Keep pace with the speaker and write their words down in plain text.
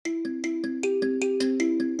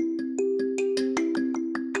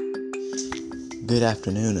Good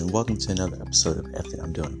afternoon and welcome to another episode of F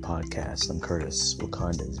I'm Doing a Podcast. I'm Curtis,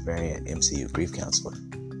 Wakanda's variant MCU grief counselor.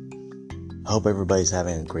 I hope everybody's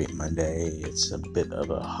having a great Monday. It's a bit of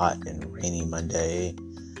a hot and rainy Monday.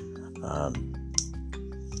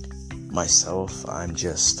 Myself, I'm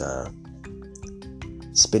just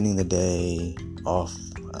spending the day off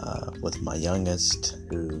with my youngest,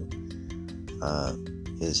 who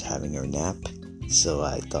is having her nap. So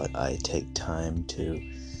I thought I'd take time to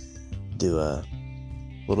do a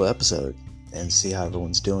little episode and see how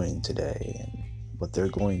everyone's doing today and what they're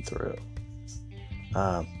going through.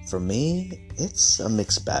 For me, it's a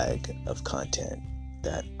mixed bag of content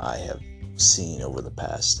that I have seen over the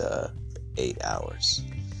past 8 hours.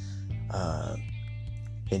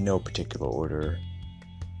 In no particular order,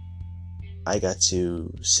 I got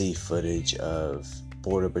to see footage of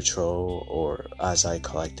Border Patrol, or as I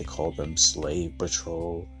like to call them, Slave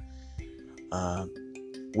Patrol,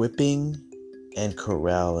 whipping and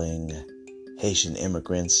corralling Haitian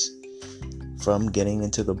immigrants from getting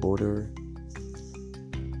into the border.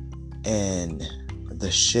 And the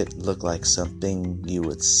shit looked like something you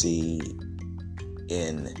would see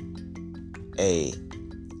in a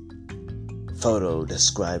photo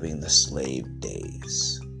describing the slave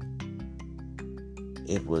days.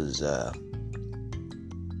 It was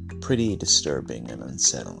pretty disturbing and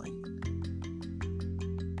unsettling.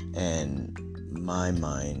 And my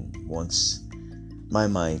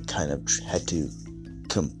mind kind of had to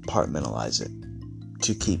compartmentalize it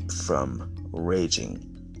to keep from raging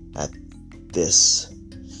at this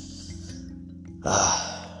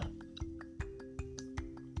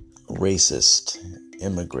racist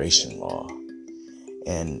immigration law.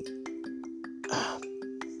 And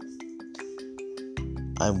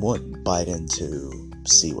I want Biden to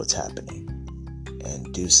see what's happening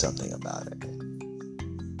and do something about it,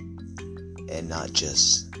 and not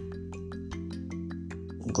just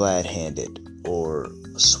glad-handed or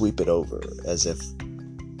sweep it over as if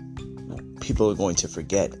people are going to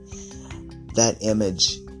forget that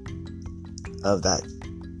image of that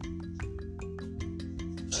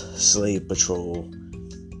slave patrol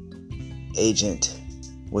agent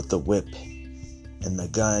with the whip and the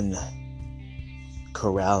gun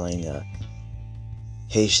corralling a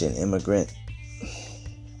Haitian immigrant.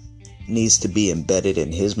 Needs to be embedded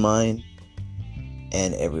in his mind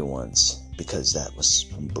and everyone's, because that was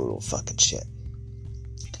some brutal fucking shit.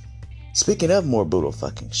 Speaking of more brutal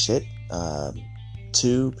fucking shit,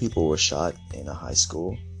 2 people were shot in a high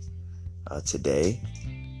school today.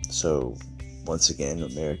 So once again,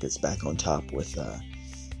 America's back on top with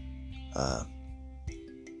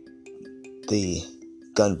the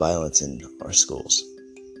gun violence in our schools.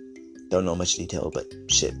 Don't know much detail, but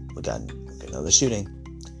shit, we got another shooting.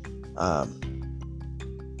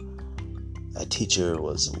 A teacher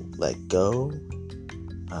was let go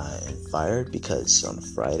and fired because on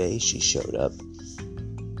Friday she showed up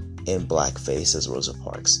in blackface as Rosa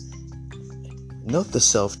Parks. Note to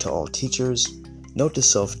self to all teachers, note to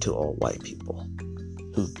self to all white people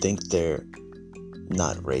who think they're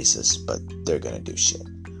not racist, but they're gonna do shit,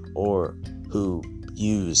 or who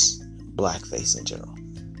use blackface in general.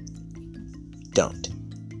 Don't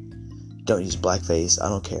use blackface. I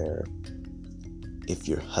don't care if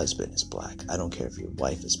your husband is black. I don't care if your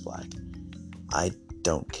wife is black. I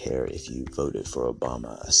don't care if you voted for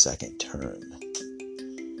Obama a second term.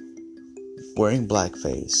 Wearing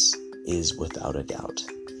blackface is without a doubt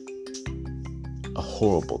a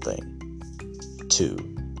horrible thing to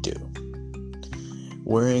do.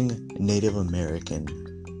 Wearing Native American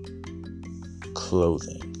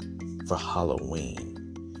clothing for Halloween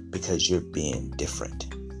because you're being different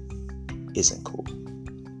isn't cool.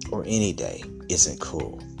 Or any day isn't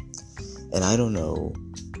cool. And I don't know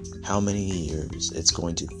how many years it's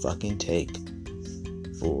going to fucking take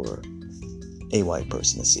for a white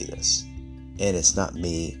person to see this. And it's not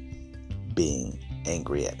me being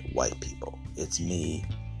angry at white people. It's me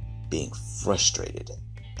being frustrated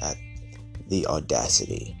at the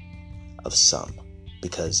audacity of some.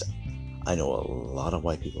 Because I know a lot of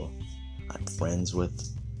white people I'm friends with,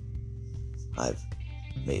 I've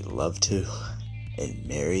made love to and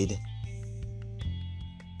married,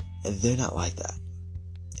 and they're not like that.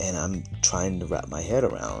 And I'm trying to wrap my head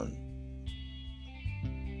around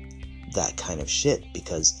that kind of shit,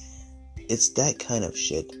 because it's that kind of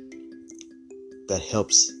shit that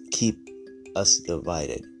helps keep us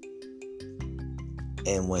divided.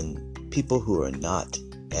 And when people who are not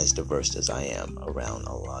as diverse as I am around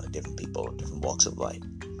a lot of different people, different walks of life,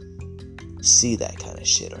 see that kind of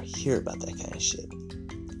shit or hear about that kind of shit,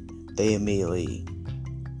 they immediately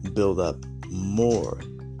build up more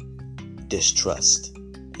distrust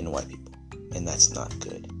in white people. And that's not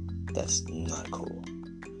good. That's not cool.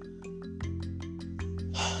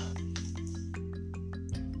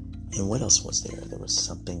 And what else was there? There was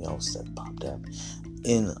something else that popped up.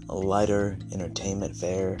 In a lighter entertainment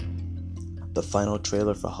fare, the final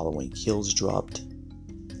trailer for Halloween Kills dropped.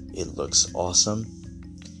 It looks awesome.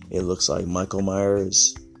 It looks like Michael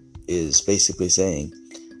Myers is basically saying,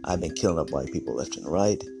 I've been killing up white people left and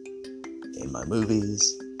right in my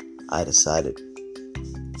movies. I decided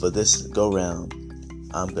for this go round,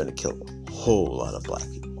 I'm going to kill a whole lot of black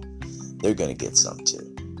people. They're going to get some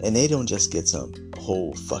too. And they don't just get some. A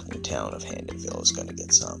whole fucking town of Haddonfield is going to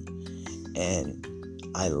get some. And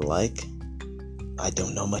I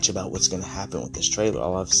don't know much about what's going to happen with this trailer.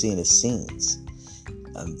 All I've seen is scenes,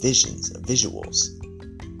 visions, visuals.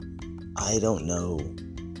 I don't know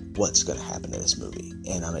what's going to happen in this movie,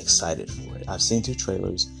 and I'm excited for it. I've seen 2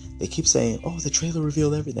 trailers. They keep saying, oh, the trailer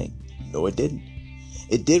revealed everything. No, it didn't.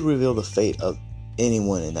 It did reveal the fate of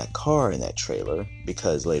anyone in that car in that trailer,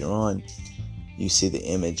 because later on, you see the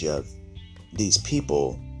image of these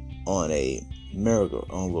people on a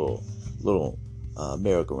little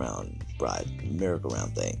merry-go-round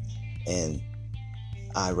thing, and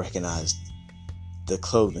I recognized the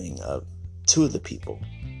clothing of 2 of the people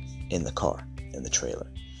in the car in the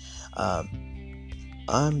trailer.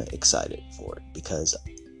 I'm excited for it because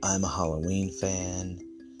I'm a Halloween fan.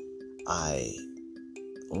 I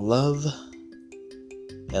love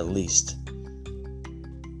at least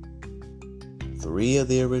 3 of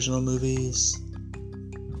the original movies,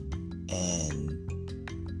 and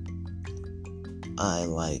I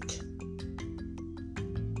like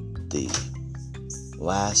the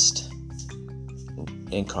last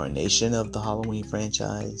incarnation of the Halloween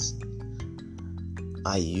franchise.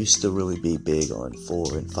 I used to really be big on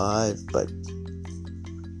 4 and 5, but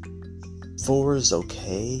 4 is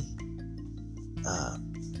okay,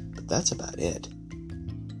 but that's about it.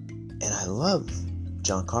 And I love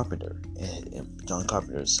John Carpenter and John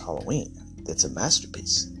Carpenter's Halloween. It's a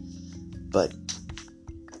masterpiece, but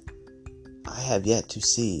I have yet to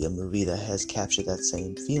see a movie that has captured that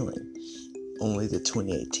same feeling. Only the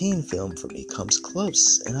 2018 film for me comes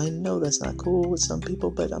close, and I know that's not cool with some people,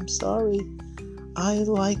 but I'm sorry. I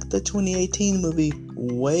like the 2018 movie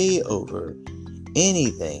way over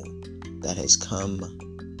anything that has come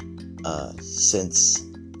since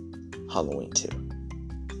Halloween 2.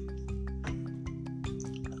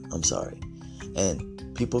 I'm sorry.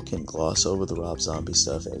 And people can gloss over the Rob Zombie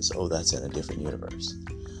stuff as, oh, that's in a different universe.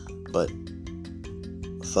 But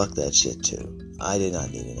fuck that shit too. I did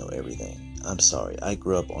not need to know everything. I'm sorry. I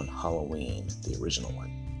grew up on Halloween, the original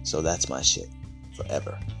one. So that's my shit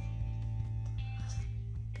forever.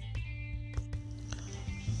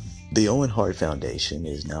 The Owen Hart Foundation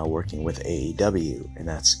is now working with AEW, and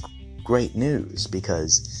that's great news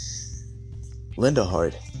because Linda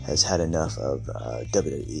Hart has had enough of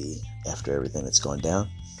WWE after everything that's gone down,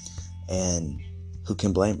 and who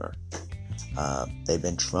can blame her? They've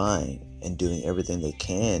been trying and doing everything they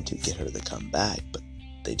can to get her to come back, but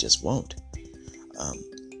they just won't.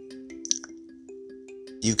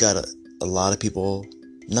 You've got a lot of people,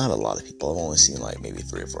 not a lot of people, I've only seen like maybe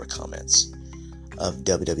 3 or 4 comments of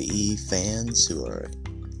WWE fans who are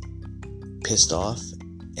pissed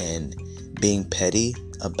and being petty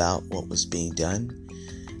about what was being done.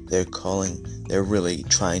 They're really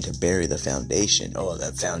trying to bury the foundation. Oh,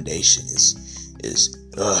 that foundation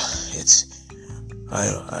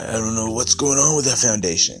I don't know what's going on with that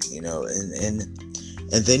foundation,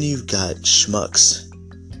 and then you've got schmucks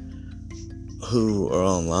who are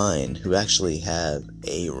online who actually have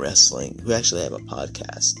a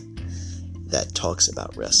podcast that talks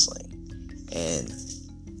about wrestling, and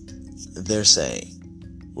they're saying,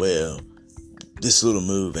 well, this little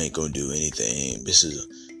move ain't gonna do anything. It's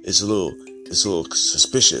a little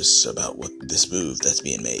suspicious about what this move that's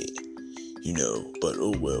being made, but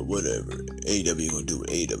oh well, whatever. AEW gonna do what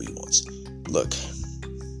AEW wants. Look,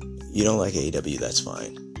 you don't like AEW, that's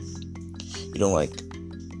fine. You don't like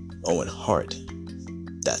Owen Hart,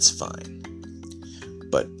 that's fine.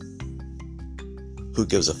 But who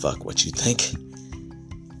gives a fuck what you think?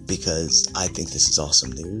 Because I think this is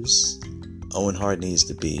awesome news. Owen Hart needs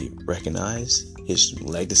to be recognized. His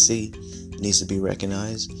legacy needs to be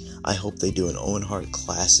recognized. I hope they do an Owen Hart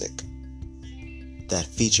classic that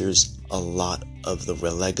features a lot of the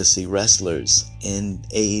legacy wrestlers in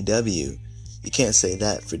AEW. You can't say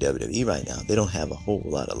that for WWE right now. They don't have a whole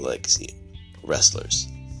lot of legacy wrestlers.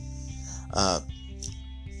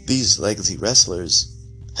 These legacy wrestlers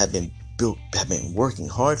have been working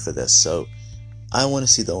hard for this, so I want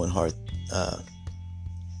to see the Owen Hart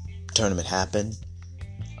tournament happen.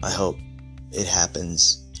 I hope it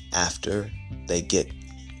happens after they get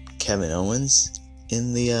Kevin Owens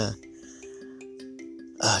in the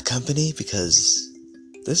company, because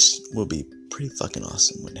this will be pretty fucking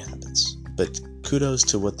awesome when it happens. But kudos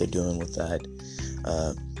to what they're doing with that.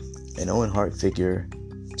 An Owen Hart figure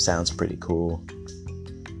sounds pretty cool,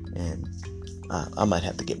 and I might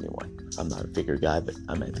have to get me one. I'm not a figure guy, but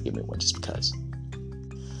I might have to get me one just because.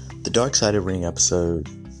 The Dark Side of Ring episode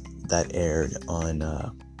that aired on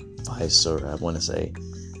Vice, or I want to say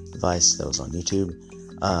Vice, that was on YouTube,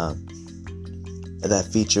 that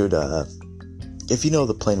featured, if you know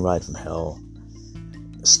the Plane Ride from Hell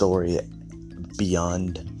story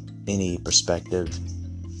beyond any perspective,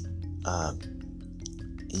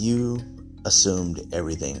 you assumed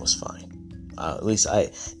everything was fine. At least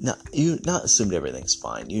you not assumed everything's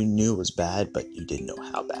fine. You knew it was bad, but you didn't know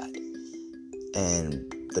how bad.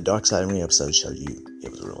 And the Dark Side of the Ring episode showed you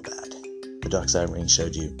it was real bad. The Dark Side of the Ring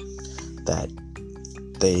showed you that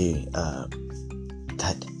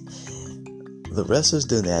that the wrestlers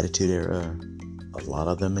during the Attitude Era, a lot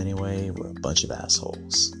of them anyway, were a bunch of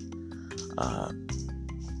assholes.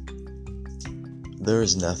 There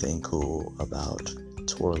is nothing cool about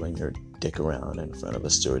twirling your dick around in front of a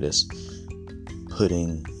stewardess,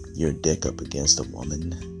 putting your dick up against a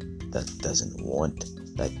woman that doesn't want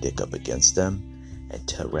that dick up against them,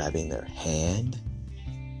 and grabbing their hand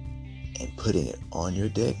and putting it on your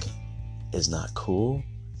dick is not cool.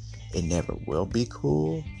 It never will be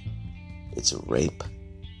cool. It's a rape.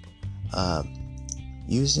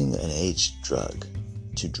 Using an age drug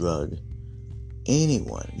to drug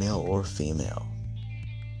anyone, male or female,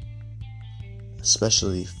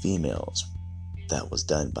 especially females, that was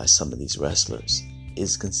done by some of these wrestlers,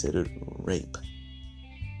 is considered rape.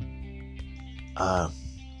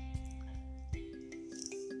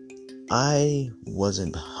 I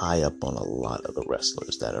wasn't high up on a lot of the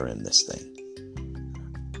wrestlers that are in this thing,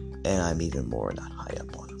 and I'm even more not high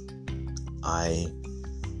up on them. I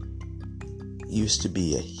used to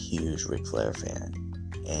be a huge Ric Flair fan,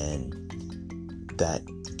 and that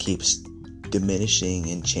keeps diminishing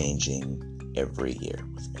and changing every year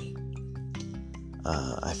with me.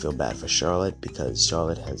 I feel bad for Charlotte, because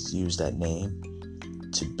Charlotte has used that name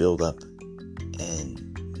to build up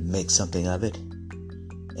and make something of it,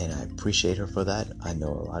 and I appreciate her for that. I know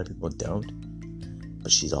a lot of people don't,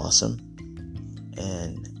 but she's awesome,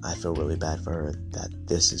 and I feel really bad for her that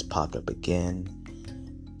this has popped up again,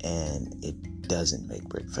 and it doesn't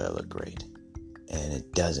make Ric Flair look great, and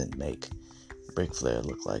it doesn't make Ric Flair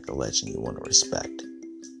look like a legend you want to respect,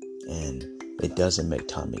 and it doesn't make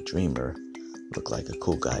Tommy Dreamer look like a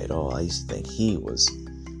cool guy at all. I used to think he was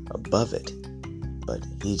above it, but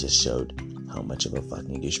he just showed how much of a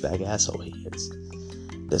fucking douchebag asshole he is.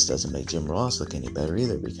 This doesn't make Jim Ross look any better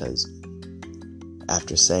either, because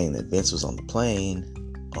after saying that Vince was on the plane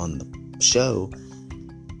on the show,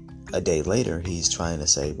 a day later he's trying to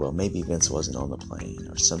say, well, maybe Vince wasn't on the plane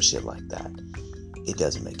or some shit like that. It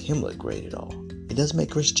doesn't make him look great at all. It doesn't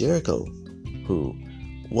make Chris Jericho, who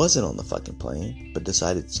wasn't on the fucking plane but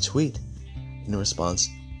decided to tweet in response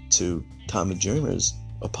to Tommy Dreamer's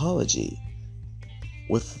apology,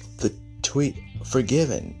 with the tweet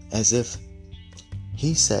forgiven, as if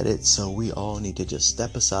he said it, so we all need to just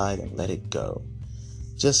step aside and let it go.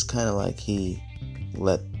 Just kind of like he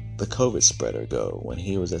let the COVID spreader go when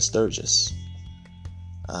he was at Sturgis.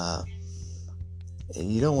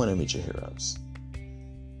 You don't want to meet your heroes,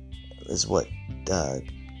 is what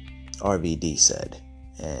RVD said,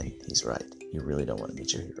 and he's right. You really don't want to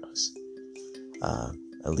meet your heroes,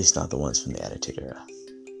 at least not the ones from the Attitude Era.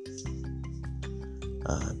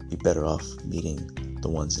 Be better off meeting the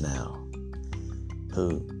ones now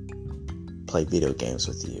who play video games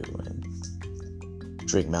with you and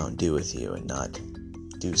drink Mountain Dew with you, and not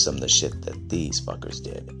do some of the shit that these fuckers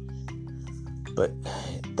did. But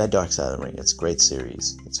that Dark Side of the Ring, it's a great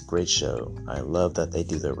series. It's a great show. I love that they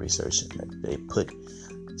do their research and that they put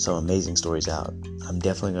some amazing stories out. I'm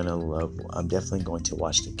definitely going to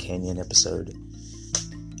watch the Canyon episode,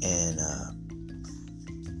 and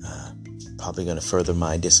probably going to further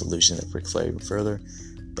my disillusion of Ric Flair even further.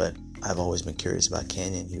 But I've always been curious about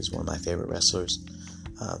Canyon. He was one of my favorite wrestlers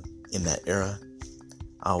in that era.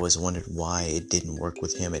 I always wondered why it didn't work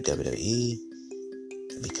with him at WWE,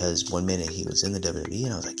 because one minute he was in the WWE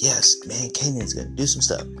and I was like, yes, man, Canyon's gonna do some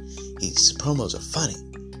stuff. His promos are funny,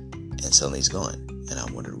 and suddenly he's gone, and I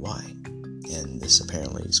wondered why. And this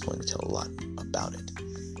apparently is going to tell a lot about it,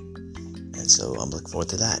 and so I'm looking forward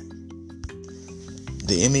to that.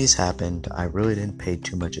 The Emmys happened. I really didn't pay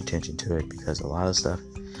too much attention to it, because a lot of stuff,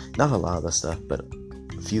 not a lot of the stuff, but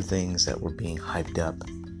a few things that were being hyped up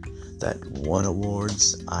that won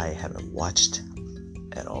awards I haven't watched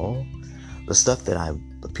at all.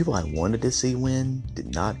 The people I wanted to see win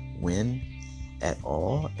did not win at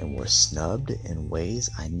all and were snubbed in ways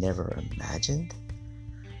I never imagined.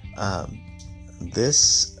 I'm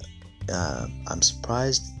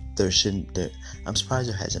surprised I'm surprised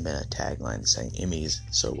there hasn't been a tagline saying Emmys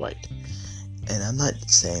so white. And I'm not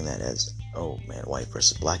saying that as, oh man, white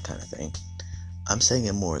versus black kind of thing. I'm saying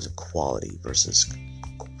it more as a quality versus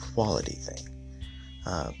quality thing.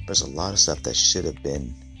 There's a lot of stuff that should have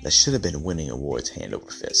been winning awards hand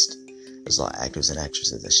over fist. There's a lot of actors and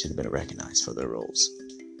actresses that should have been recognized for their roles.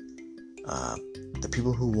 The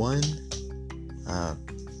people who won,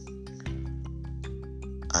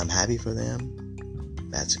 I'm happy for them.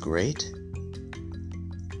 That's great.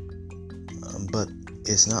 But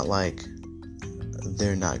it's not like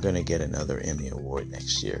they're not going to get another Emmy Award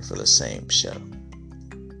next year for the same show.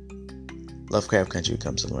 Lovecraft Country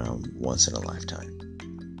comes around once in a lifetime.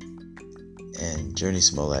 And Journey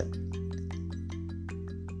Smollett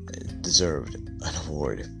deserved an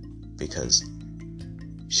award because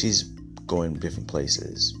she's going different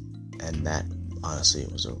places, and that honestly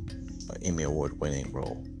was an Emmy Award winning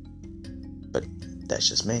role. But that's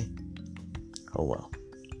just me. Oh well.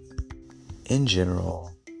 In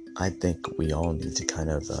general, I think we all need to kind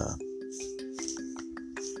of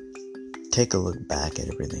take a look back at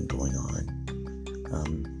everything going on.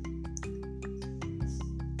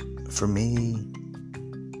 For me,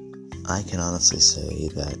 I can honestly say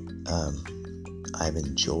that I've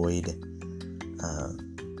enjoyed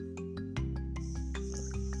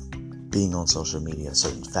being on social media,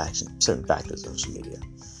 certain factors of social media.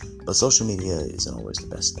 But social media isn't always the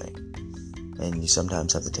best thing, and you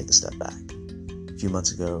sometimes have to take a step back. A few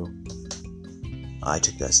months ago, I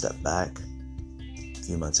took that step back. A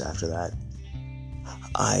few months after that,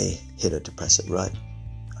 I hit a depressive rut.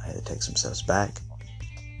 I had to take some steps back.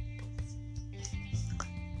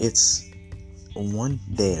 It's one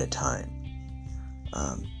day at a time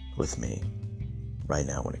with me right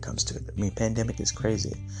now when it comes to it. I mean, pandemic is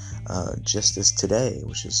crazy. Just as today,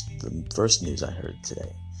 which is the first news I heard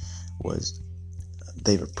today, was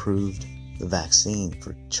they've approved the vaccine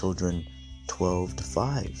for children 12 to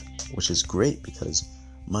 5, which is great because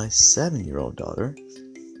my 7-year-old daughter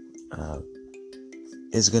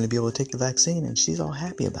is going to be able to take the vaccine, and she's all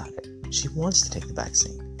happy about it. She wants to take the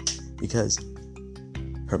vaccine because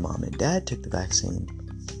her mom and dad took the vaccine.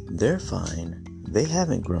 They're fine. They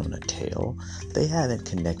haven't grown a tail. They haven't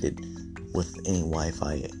connected with any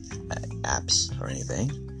Wi-Fi apps or anything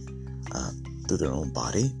through their own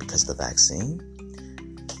body because of the vaccine.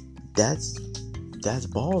 Dad's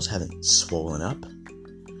balls haven't swollen up.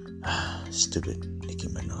 Stupid Nicki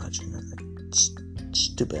Minaj.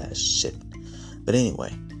 Stupid ass shit. But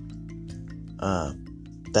anyway,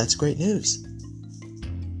 that's great news.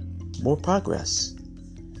 More progress.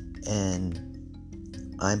 And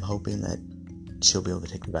I'm hoping that she'll be able to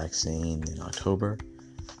take the vaccine in October.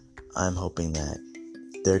 I'm hoping that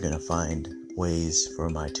they're going to find ways for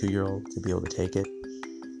my 2-year-old to be able to take it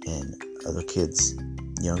and other kids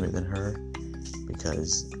younger than her,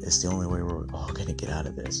 because it's the only way we're all going to get out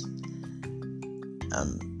of this.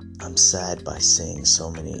 I'm sad by seeing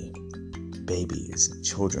so many babies and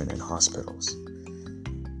children in hospitals.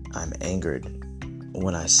 I'm angered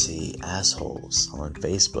when I see assholes on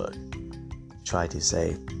Facebook try to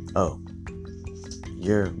say, oh,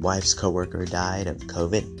 your wife's coworker died of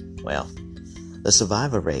COVID. Well, the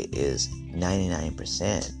survival rate is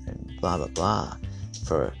 99% and blah, blah, blah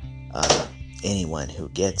for anyone who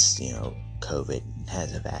gets, COVID and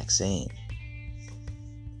has a vaccine.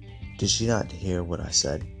 Did she not hear what I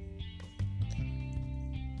said?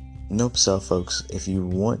 Nope. So, folks, if you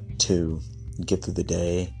want to get through the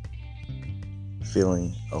day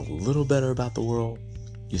feeling a little better about the world,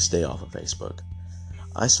 you stay off of Facebook.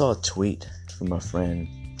 I saw a tweet from a friend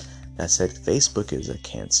that said Facebook is a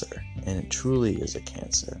cancer, and it truly is a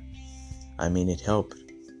cancer. I mean, it helped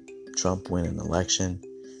Trump win an election,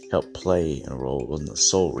 helped play a role. It wasn't the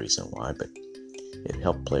sole reason why, but it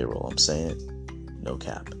helped play a role. I'm saying it, no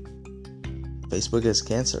cap. Facebook is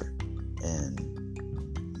cancer, and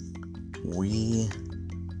we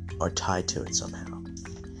are tied to it somehow.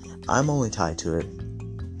 I'm only tied to it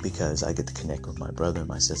because I get to connect with my brother and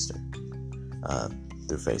my sister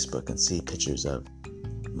through Facebook and see pictures of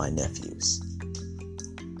my nephews.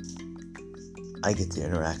 I get to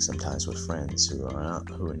interact sometimes with friends who are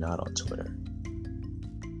not on Twitter.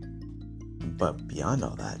 But beyond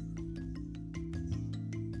all that,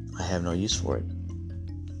 I have no use for it.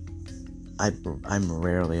 I'm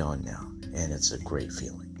rarely on now, and it's a great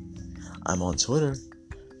feeling. I'm on Twitter,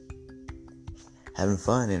 having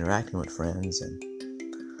fun, interacting with friends, and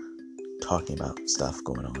talking about stuff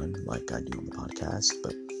going on like I do on the podcast,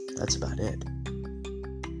 but that's about it.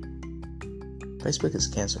 Facebook is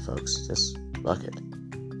cancer, folks. Just fuck it.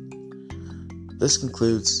 This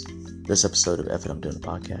concludes this episode of F It I'm Doing a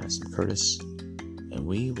Podcast. I'm Curtis, and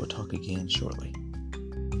we will talk again shortly.